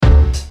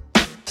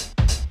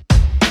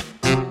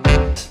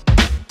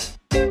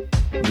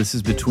This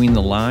is Between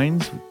the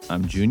Lines.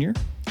 I'm Junior.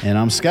 And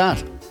I'm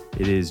Scott.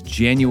 It is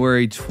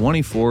January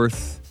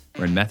 24th.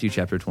 We're in Matthew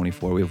chapter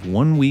 24. We have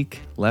 1 week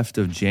left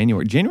of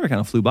January. January kind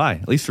of flew by,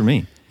 at least for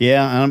me.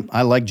 Yeah,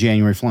 I like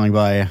January flying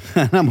by.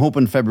 I'm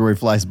hoping February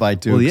flies by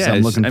too. Well, yeah,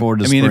 I'm looking forward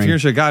to spring. I mean, if you're in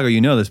Chicago,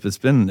 you know this, but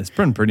it's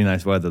been pretty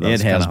nice weather. Though. It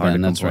It's has kinda hard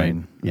been. to That's right.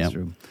 complain. Yeah. That's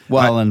true.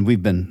 Well, and we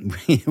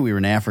were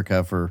in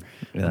Africa for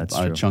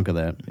a chunk of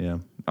that. Yeah.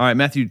 All right,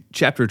 Matthew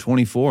chapter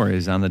 24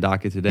 is on the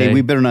docket today. Hey,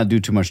 we better not do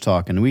too much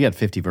talking. We got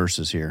 50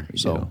 verses here,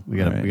 so we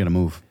got to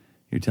move.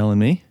 You're telling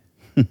me?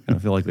 I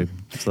don't feel like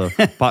it's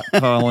the pot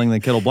calling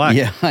the kettle black.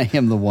 Yeah, I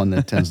am the one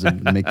that tends to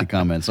make the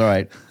comments. All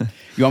right.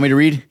 You want me to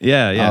read?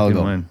 Yeah, I'll if you go.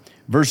 don't mind.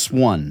 Verse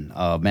 1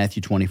 of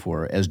Matthew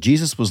 24. As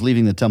Jesus was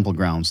leaving the temple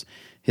grounds,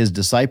 his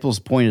disciples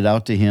pointed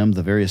out to him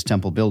the various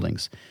temple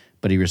buildings.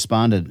 But he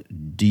responded,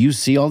 "Do you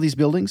see all these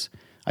buildings?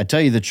 I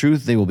tell you the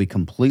truth, they will be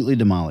completely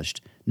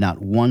demolished.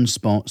 Not one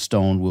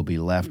stone will be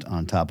left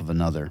on top of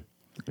another."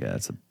 Yeah,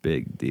 that's a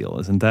big deal,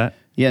 isn't that?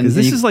 Yeah, because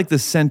this is like the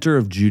center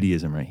of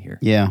Judaism right here.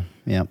 Yeah,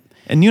 yeah.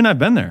 And you and I've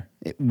been there.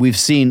 We've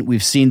seen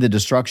the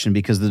destruction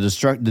because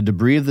the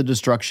debris of the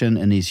destruction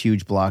and these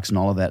huge blocks and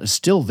all of that is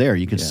still there.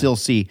 You can still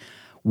see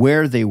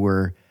where they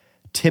were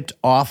tipped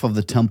off of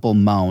the Temple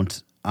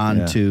Mount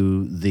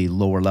onto the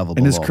lower level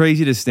below. And it's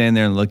crazy to stand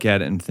there and look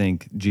at it and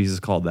think, Jesus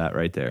called that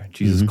right there.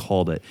 Jesus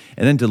called it.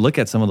 And then to look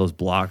at some of those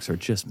blocks are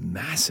just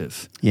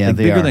massive. Yeah, like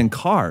they bigger are. than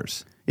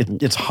cars.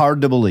 It's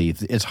hard to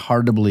believe. It's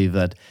hard to believe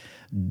that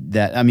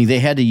I mean, they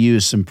had to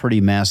use some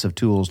pretty massive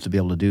tools to be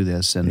able to do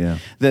this. And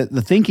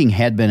the thinking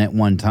had been at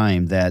one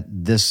time that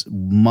this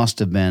must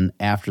have been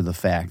after the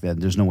fact, that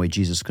there's no way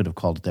Jesus could have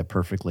called it that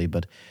perfectly.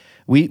 But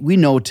we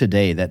know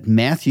today that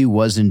Matthew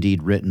was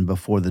indeed written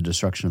before the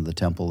destruction of the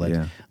temple,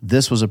 that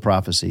this was a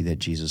prophecy that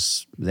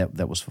Jesus,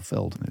 that was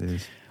fulfilled. It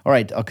is. All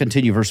right, I'll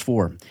continue. Verse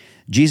 4.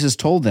 Jesus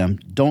told them,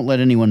 "Don't let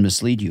anyone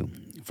mislead you,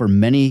 for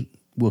many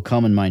will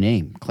come in my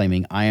name,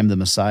 claiming I am the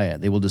Messiah.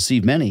 They will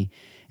deceive many,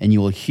 and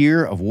you will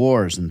hear of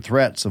wars and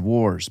threats of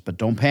wars, but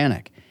don't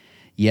panic.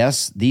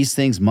 Yes, these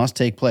things must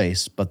take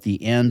place, but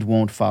the end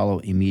won't follow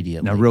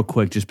immediately." Now, real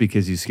quick, just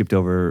because you skipped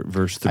over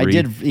verse 3. I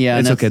did, yeah.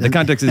 It's okay. The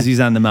context is he's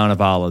on the Mount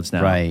of Olives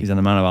now. Right. He's on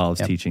the Mount of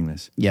Olives teaching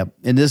this. Yep,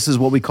 and this is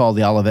what we call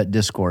the Olivet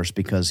Discourse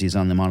because he's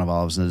on the Mount of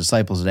Olives, and the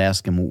disciples had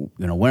asked him,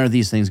 when are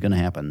these things going to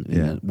happen?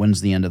 Yeah. When's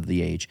the end of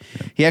the age?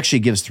 He actually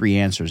gives three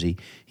answers. He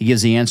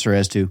gives the answer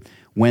as to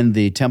when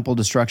the temple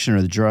destruction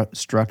or the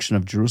destruction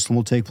of Jerusalem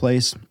will take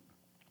place,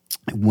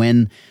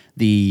 when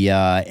the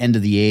end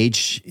of the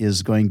age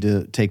is going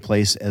to take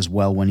place, as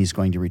well when he's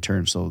going to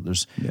return. So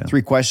there's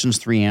three questions,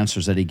 three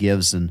answers that he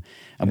gives, and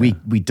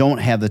we don't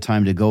have the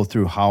time to go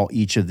through how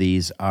each of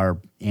these are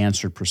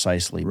answered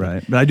precisely.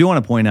 Right. But I do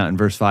want to point out in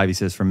verse 5, he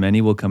says, "For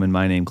many will come in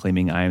my name,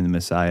 claiming I am the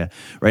Messiah."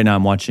 Right now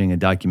I'm watching a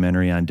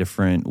documentary on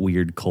different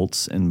weird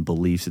cults and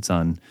beliefs. It's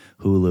on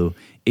Hulu.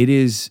 It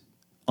is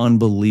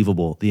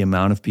unbelievable the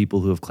amount of people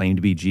who have claimed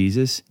to be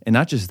Jesus, and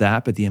not just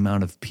that, but the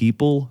amount of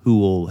people who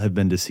will have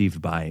been deceived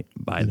by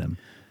them.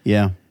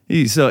 Yeah.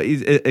 So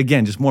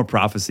again, just more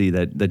prophecy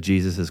that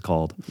Jesus has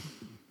called.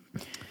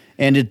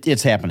 And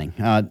it's happening.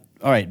 All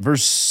right,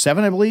 verse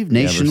 7, I believe.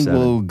 Nation verse 7.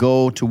 will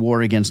go to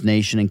war against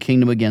nation and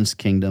kingdom against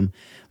kingdom.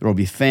 There will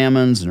be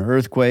famines and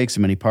earthquakes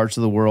in many parts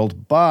of the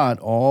world, but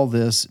all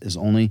this is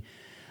only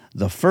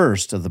the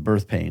first of the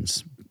birth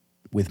pains,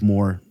 with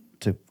more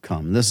to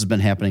come. This has been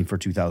happening for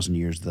 2,000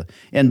 years,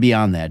 and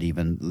beyond that,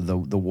 even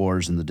the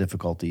wars and the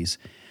difficulties.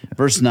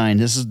 Verse 9,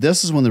 this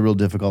is when the real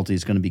difficulty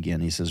is going to begin.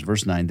 He says,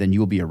 verse 9, "Then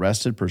you will be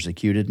arrested,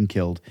 persecuted, and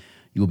killed.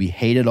 You will be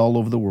hated all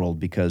over the world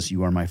because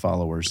you are my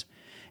followers.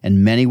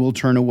 And many will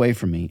turn away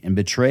from me and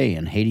betray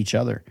and hate each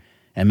other.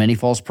 And many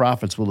false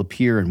prophets will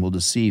appear and will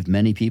deceive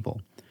many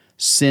people.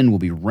 Sin will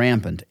be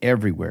rampant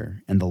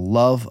everywhere, and the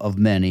love of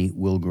many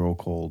will grow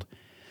cold.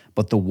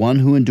 But the one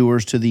who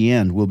endures to the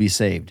end will be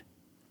saved.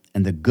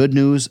 And the good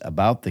news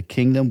about the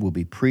kingdom will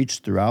be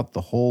preached throughout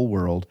the whole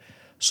world,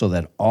 so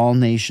that all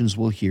nations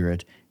will hear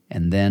it,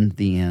 and then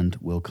the end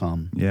will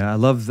come." Yeah, I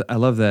love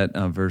that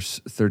verse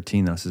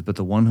 13 though. It says, "But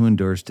the one who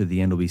endures to the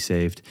end will be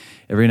saved."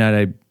 Every night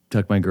I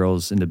tuck my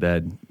girls into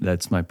bed.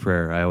 That's my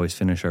prayer. I always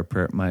finish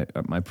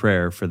my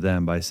prayer for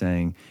them by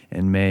saying,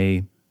 "And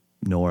may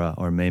Nora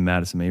or may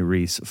Madison, may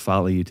Reese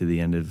follow you to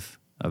the end of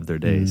their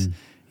days."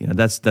 You know,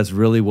 that's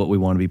really what we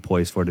want to be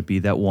poised for, to be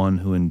that one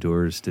who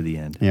endures to the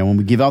end. Yeah, when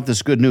we give out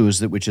this good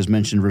news, which is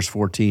mentioned in verse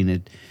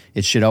 14,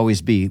 it should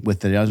always be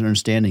with the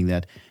understanding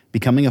that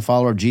becoming a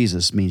follower of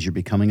Jesus means you're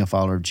becoming a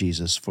follower of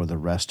Jesus for the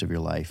rest of your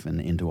life and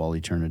into all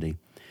eternity.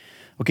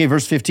 Okay,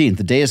 verse 15,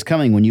 "The day is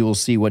coming when you will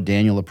see what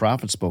Daniel the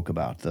prophet spoke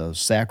about, the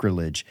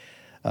sacrilegious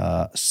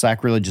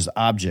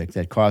object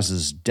that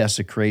causes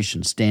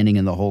desecration standing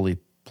in the holy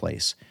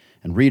place."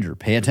 And reader,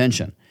 pay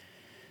attention.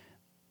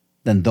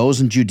 "Then those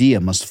in Judea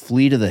must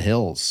flee to the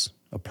hills.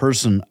 A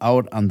person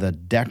out on the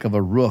deck of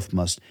a roof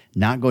must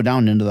not go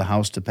down into the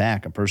house to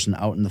pack. A person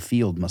out in the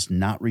field must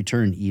not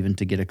return even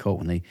to get a coat."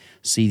 When they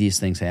see these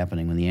things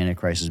happening, when the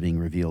Antichrist is being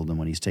revealed and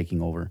when he's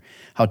taking over,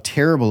 how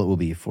terrible it will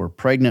be for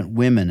pregnant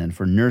women and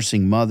for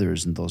nursing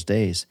mothers in those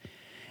days.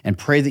 and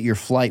pray that your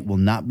flight will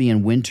not be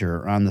in winter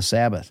or on the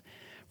Sabbath,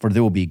 for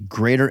there will be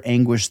greater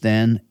anguish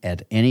then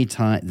at any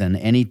time than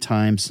any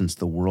time since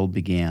the world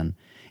began,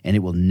 and it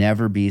will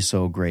never be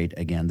so great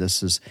again.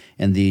 This is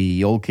in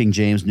the Old King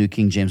James, New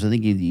King James. I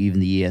think even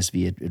the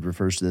ESV, it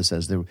refers to this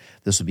as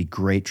this will be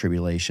great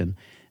tribulation.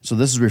 So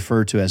this is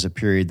referred to as a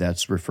period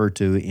that's referred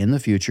to in the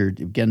future,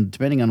 again,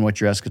 depending on what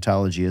your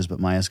eschatology is, but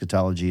my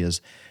eschatology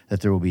is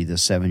that there will be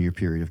this 7-year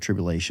period of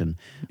tribulation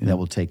that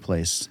will take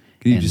place.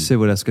 Can you just say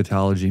what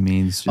eschatology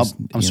means?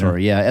 I'm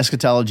sorry. Yeah,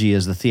 eschatology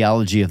is the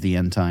theology of the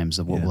end times,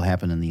 of what will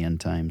happen in the end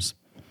times.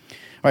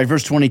 All right,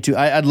 verse 22.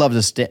 I'd love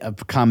to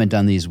comment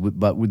on these,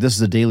 but this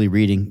is a daily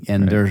reading,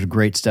 and there's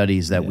great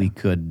studies that we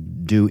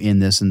could do in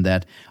this and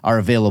that are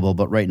available,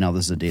 but right now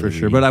this is a daily reading.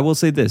 For sure. But I will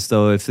say this,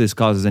 though, if this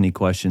causes any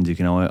questions, you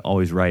can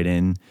always write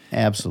in.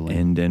 Absolutely.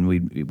 And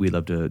we'd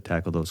love to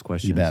tackle those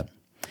questions. You bet.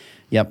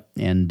 Yep,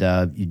 and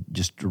you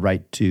just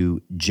write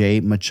to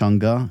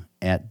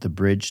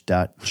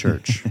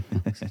jmachunga@thebridge.church.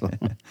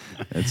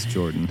 That's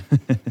Jordan.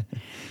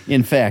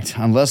 In fact,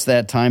 unless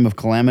that time of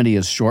calamity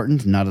is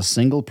shortened, not a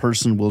single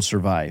person will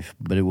survive,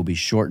 but it will be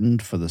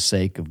shortened for the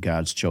sake of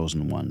God's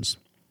chosen ones.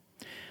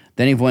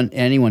 Then if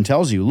anyone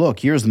tells you, look,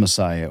 here's the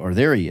Messiah, or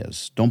there he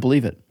is, don't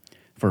believe it.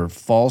 For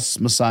false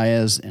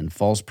messiahs and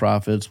false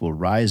prophets will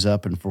rise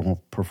up and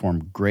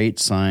perform great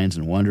signs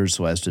and wonders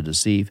so as to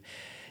deceive,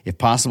 if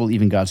possible,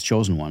 even God's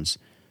chosen ones.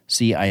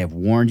 See, I have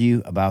warned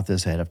you about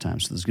this ahead of time.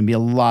 So there's going to be a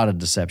lot of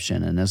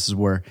deception, and this is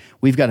where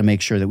we've got to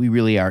make sure that we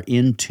really are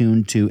in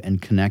tune to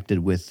and connected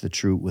with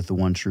the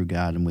one true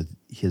God and with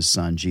his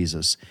Son,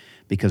 Jesus,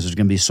 because there's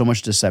going to be so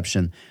much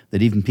deception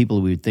that even people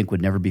who we would think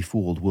would never be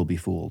fooled will be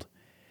fooled.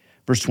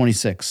 Verse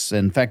 26.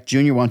 In fact,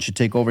 Junior, why don't you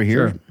take over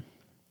here?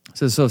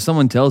 Sure. So if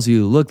someone tells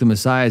you, look, the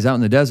Messiah is out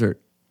in the desert,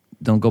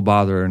 don't go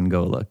bother and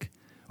go look.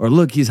 Or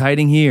look, he's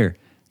hiding here.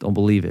 Don't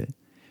believe it.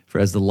 For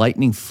as the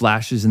lightning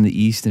flashes in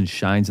the east and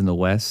shines in the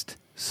west,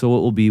 so it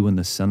will be when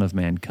the Son of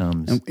Man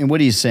comes. And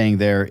what he's saying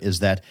there is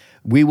that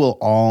we will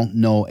all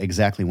know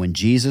exactly when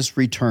Jesus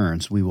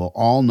returns, we will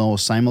all know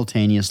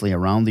simultaneously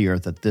around the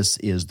earth that this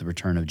is the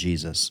return of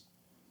Jesus.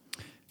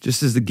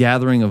 Just as the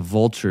gathering of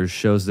vultures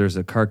shows there's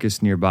a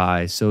carcass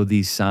nearby, so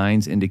these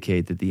signs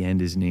indicate that the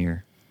end is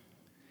near.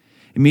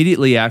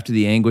 Immediately after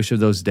the anguish of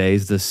those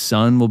days, the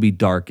sun will be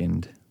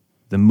darkened,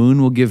 the moon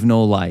will give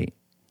no light,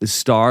 the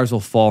stars will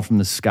fall from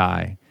the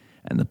sky,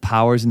 and the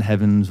powers in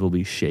heavens will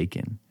be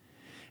shaken.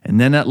 And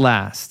then at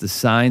last, the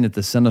sign that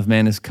the Son of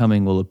Man is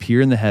coming will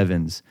appear in the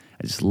heavens.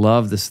 I just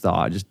love this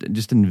thought.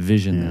 Just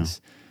envision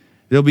this.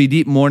 There'll be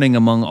deep mourning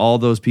among all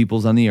those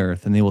peoples on the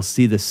earth, and they will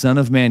see the Son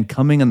of Man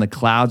coming on the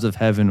clouds of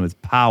heaven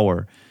with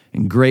power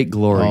and great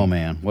glory. Oh,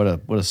 man, what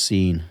a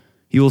scene.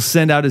 He will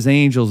send out his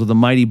angels with a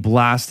mighty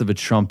blast of a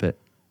trumpet.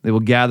 They will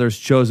gather his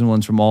chosen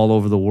ones from all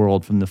over the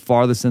world, from the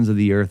farthest ends of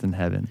the earth and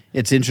heaven.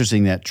 It's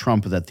interesting that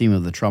trumpet, that theme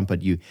of the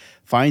trumpet, you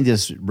find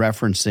this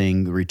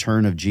referencing the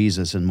return of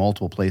Jesus in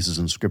multiple places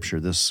in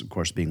Scripture, this, of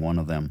course, being one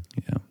of them.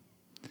 Yeah.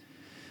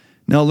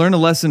 Now, learn a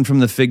lesson from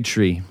the fig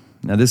tree.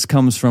 Now, this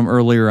comes from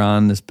earlier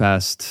on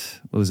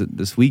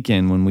this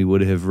weekend when we would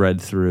have read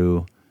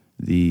through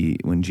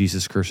when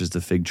Jesus curses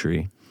the fig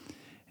tree.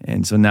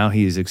 And so now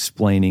he is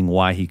explaining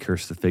why he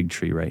cursed the fig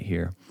tree right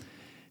here.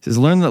 It says,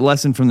 learn the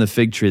lesson from the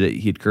fig tree that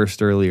he had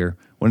cursed earlier.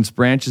 When its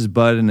branches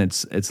bud and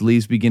its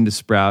leaves begin to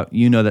sprout,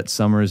 you know that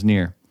summer is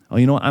near. Oh,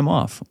 you know what? I'm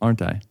off,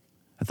 aren't I?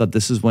 I thought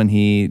this is when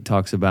he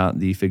talks about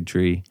the fig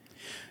tree.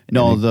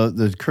 No,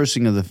 the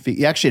cursing of the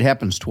fig. Actually, it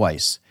happens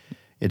twice.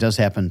 It does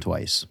happen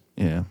twice.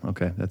 Yeah,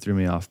 okay. That threw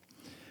me off.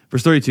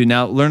 Verse 32,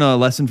 now learn a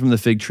lesson from the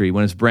fig tree.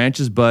 When its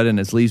branches bud and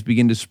its leaves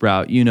begin to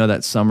sprout, you know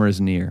that summer is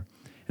near.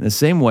 In the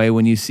same way,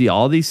 when you see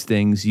all these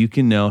things, you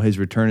can know his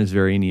return is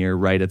very near,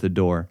 right at the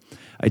door.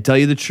 I tell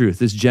you the truth,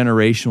 this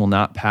generation will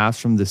not pass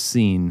from the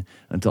scene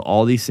until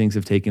all these things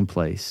have taken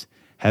place.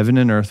 Heaven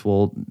and earth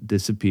will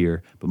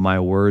disappear, but my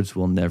words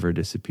will never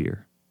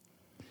disappear.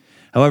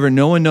 However,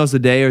 no one knows the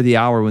day or the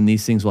hour when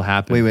these things will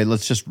happen. Wait,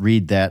 let's just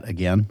read that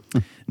again.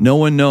 No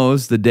one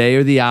knows the day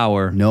or the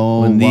hour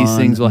when these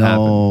things will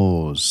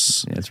happen.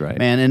 Yeah, that's right.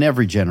 Man, in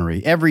every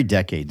generation, every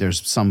decade,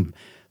 there's some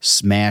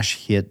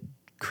smash hit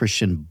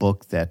Christian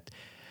book that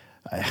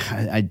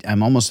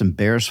I'm almost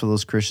embarrassed for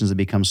those Christians that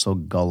become so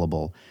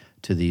gullible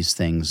to these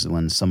things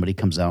when somebody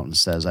comes out and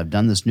says, I've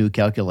done this new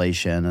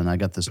calculation and I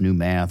got this new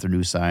math or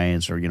new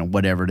science or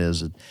whatever it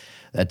is,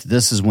 that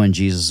this is when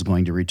Jesus is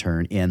going to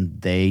return.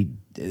 And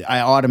I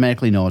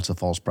automatically know it's a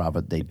false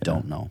prophet. They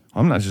don't know.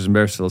 I'm not just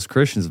embarrassed for those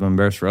Christians. I'm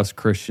embarrassed for us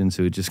Christians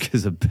who it just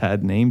gives a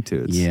bad name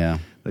to it. Yeah.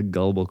 The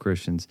gullible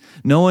Christians.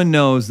 No one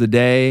knows the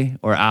day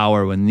or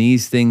hour when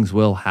these things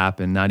will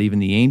happen, not even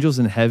the angels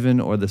in heaven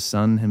or the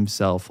Son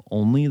himself.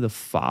 Only the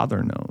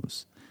Father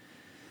knows.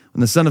 When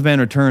the Son of Man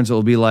returns, it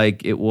will be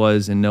like it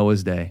was in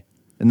Noah's day.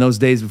 In those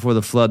days before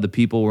the flood, the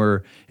people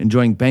were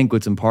enjoying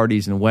banquets and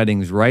parties and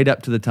weddings right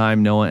up to the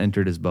time Noah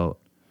entered his boat.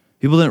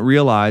 People didn't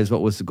realize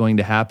what was going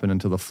to happen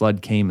until the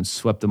flood came and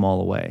swept them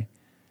all away.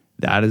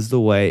 That is the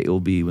way it will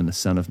be when the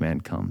Son of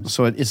Man comes.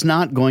 So it's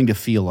not going to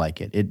feel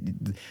like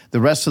it. The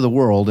rest of the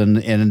world,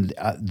 and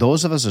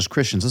those of us as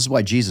Christians, this is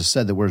why Jesus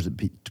said that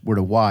we're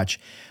to watch.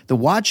 The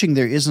watching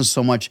there isn't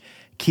so much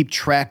keep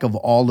track of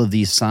all of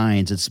these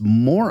signs. It's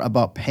more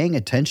about paying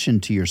attention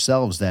to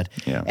yourselves that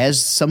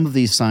as some of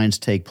these signs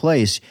take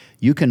place,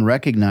 you can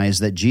recognize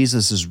that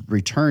Jesus'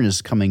 return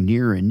is coming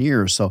nearer and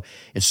nearer. So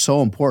it's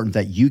so important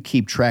that you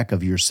keep track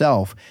of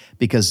yourself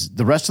because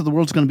the rest of the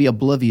world's going to be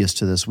oblivious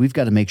to this. We've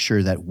got to make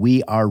sure that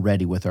we are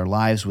ready with our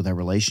lives, with our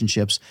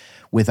relationships,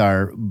 with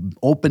our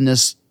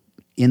openness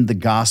in the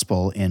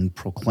gospel and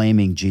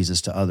proclaiming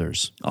Jesus to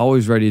others.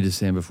 Always ready to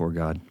stand before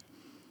God.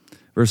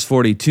 Verse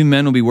 40, 2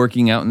 men will be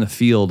working out in the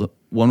field.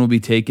 One will be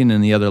taken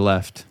and the other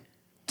left.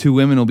 2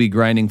 women will be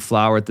grinding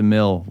flour at the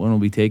mill. One will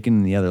be taken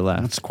and the other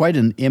left. That's quite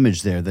an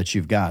image there that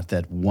you've got,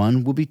 that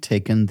one will be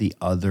taken, the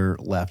other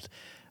left.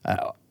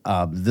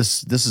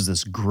 This is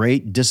this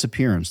great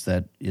disappearance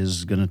that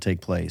is going to take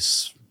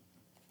place.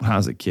 When I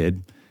was a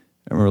kid,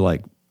 I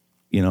remember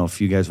if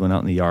you guys went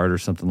out in the yard or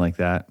something like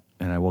that,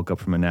 and I woke up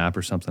from a nap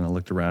or something, I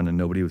looked around and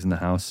nobody was in the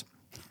house.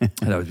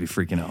 I'd always be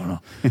freaking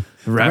out. No.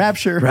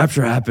 Rapture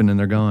happened and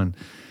they're gone.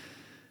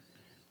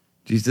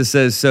 Jesus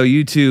says, so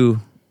you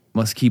too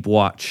must keep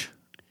watch,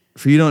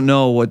 for you don't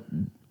know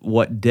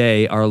what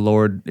day our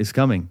Lord is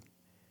coming.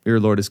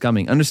 Your Lord is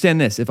coming. Understand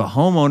this, if a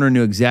homeowner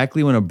knew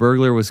exactly when a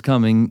burglar was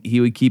coming,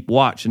 he would keep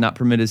watch and not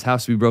permit his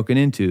house to be broken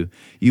into.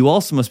 You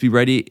also must be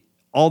ready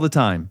all the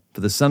time, for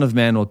the Son of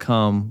Man will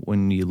come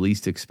when you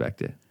least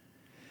expect it.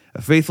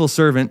 A faithful,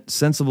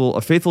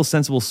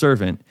 sensible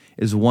servant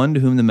is one to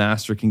whom the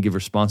master can give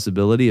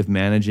responsibility of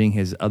managing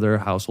his other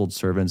household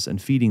servants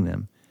and feeding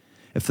them.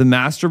 If the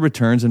master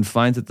returns and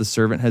finds that the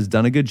servant has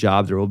done a good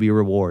job, there will be a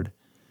reward.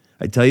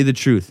 I tell you the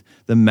truth,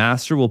 the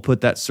master will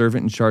put that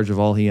servant in charge of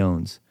all he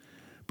owns.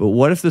 But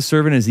what if the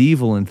servant is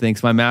evil and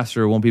thinks, my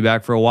master won't be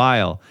back for a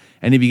while,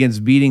 and he begins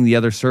beating the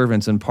other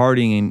servants and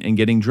partying and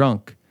getting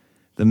drunk?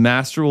 The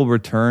master will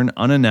return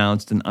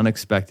unannounced and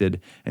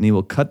unexpected, and he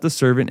will cut the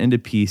servant into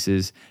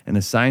pieces and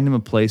assign him a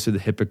place with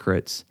the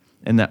hypocrites.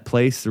 In that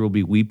place, there will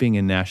be weeping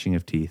and gnashing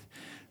of teeth.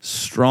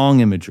 Strong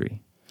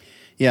imagery.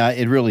 Yeah,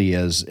 it really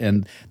is.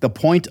 And the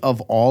point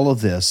of all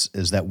of this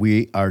is that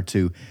we are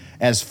to,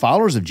 as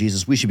followers of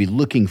Jesus, we should be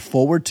looking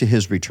forward to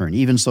his return.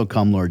 Even so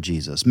come, Lord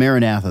Jesus.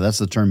 Maranatha, that's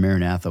the term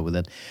Maranatha. With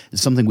that,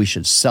 it's something we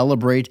should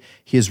celebrate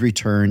his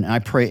return. I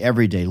pray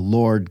every day,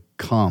 Lord,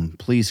 come.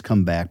 Please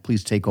come back.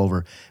 Please take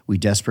over. We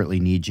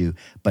desperately need you.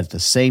 But at the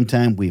same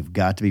time, we've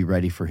got to be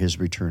ready for his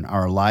return.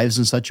 Our lives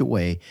in such a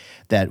way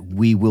that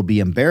we will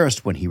be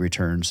embarrassed when he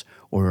returns,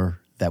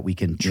 or that we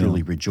can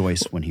truly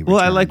rejoice when he returns.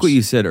 Well, I like what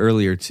you said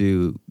earlier,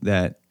 too,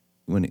 that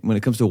when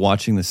it comes to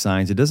watching the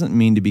signs, it doesn't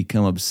mean to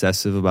become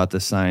obsessive about the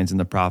signs and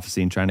the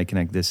prophecy and trying to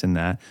connect this and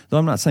that. Though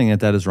I'm not saying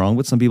that is wrong,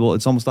 but some people,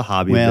 it's almost a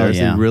hobby of theirs.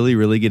 They really,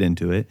 really get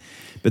into it.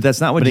 But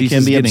that's not what Jesus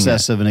is getting at. It can be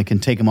obsessive, and it can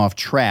take them off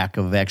track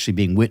of actually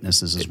being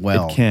witnesses as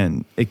well.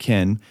 It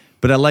can.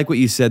 But I like what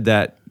you said,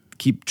 that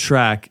keep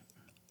track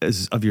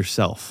of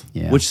yourself.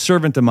 Yeah. Which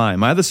servant am I?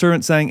 Am I the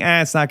servant saying,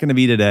 it's not going to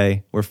be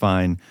today, we're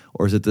fine?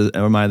 Or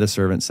am I the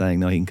servant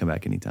saying, no, he can come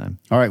back anytime?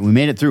 All right, we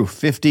made it through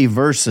 50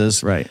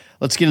 verses. Right.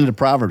 Let's get into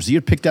Proverbs.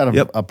 You picked out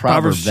a proverb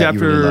Proverbs that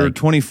chapter you really like.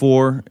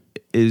 24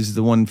 is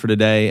the one for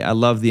today. I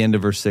love the end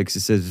of verse 6.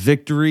 It says,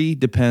 victory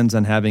depends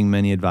on having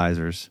many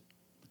advisors.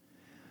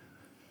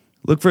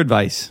 Look for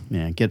advice.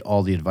 Yeah, get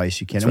all the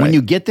advice you can. That's and when right.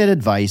 you get that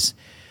advice,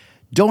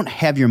 don't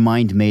have your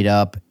mind made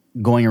up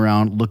going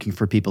around looking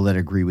for people that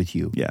agree with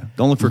you. Yeah,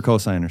 don't look for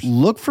cosigners.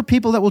 Look for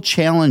people that will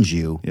challenge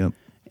you. Yep.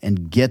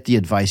 And get the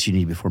advice you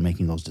need before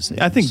making those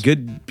decisions. I think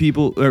good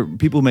people, or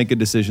people who make good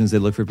decisions, they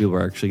look for people who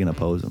are actually going to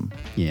oppose them.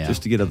 Yeah.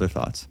 Just to get other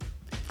thoughts.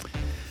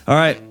 All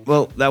right.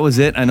 Well, that was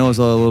it. I know it was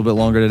a little bit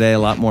longer today, a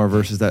lot more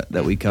verses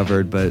that we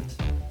covered, but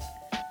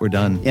we're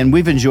done. And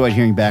we've enjoyed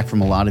hearing back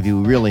from a lot of you.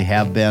 We really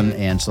have been.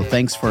 And so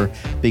thanks for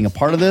being a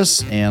part of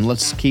this. And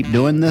let's keep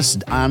doing this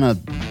on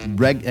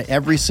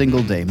every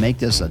single day. Make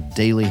this a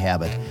daily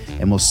habit.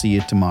 And we'll see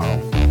you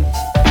tomorrow.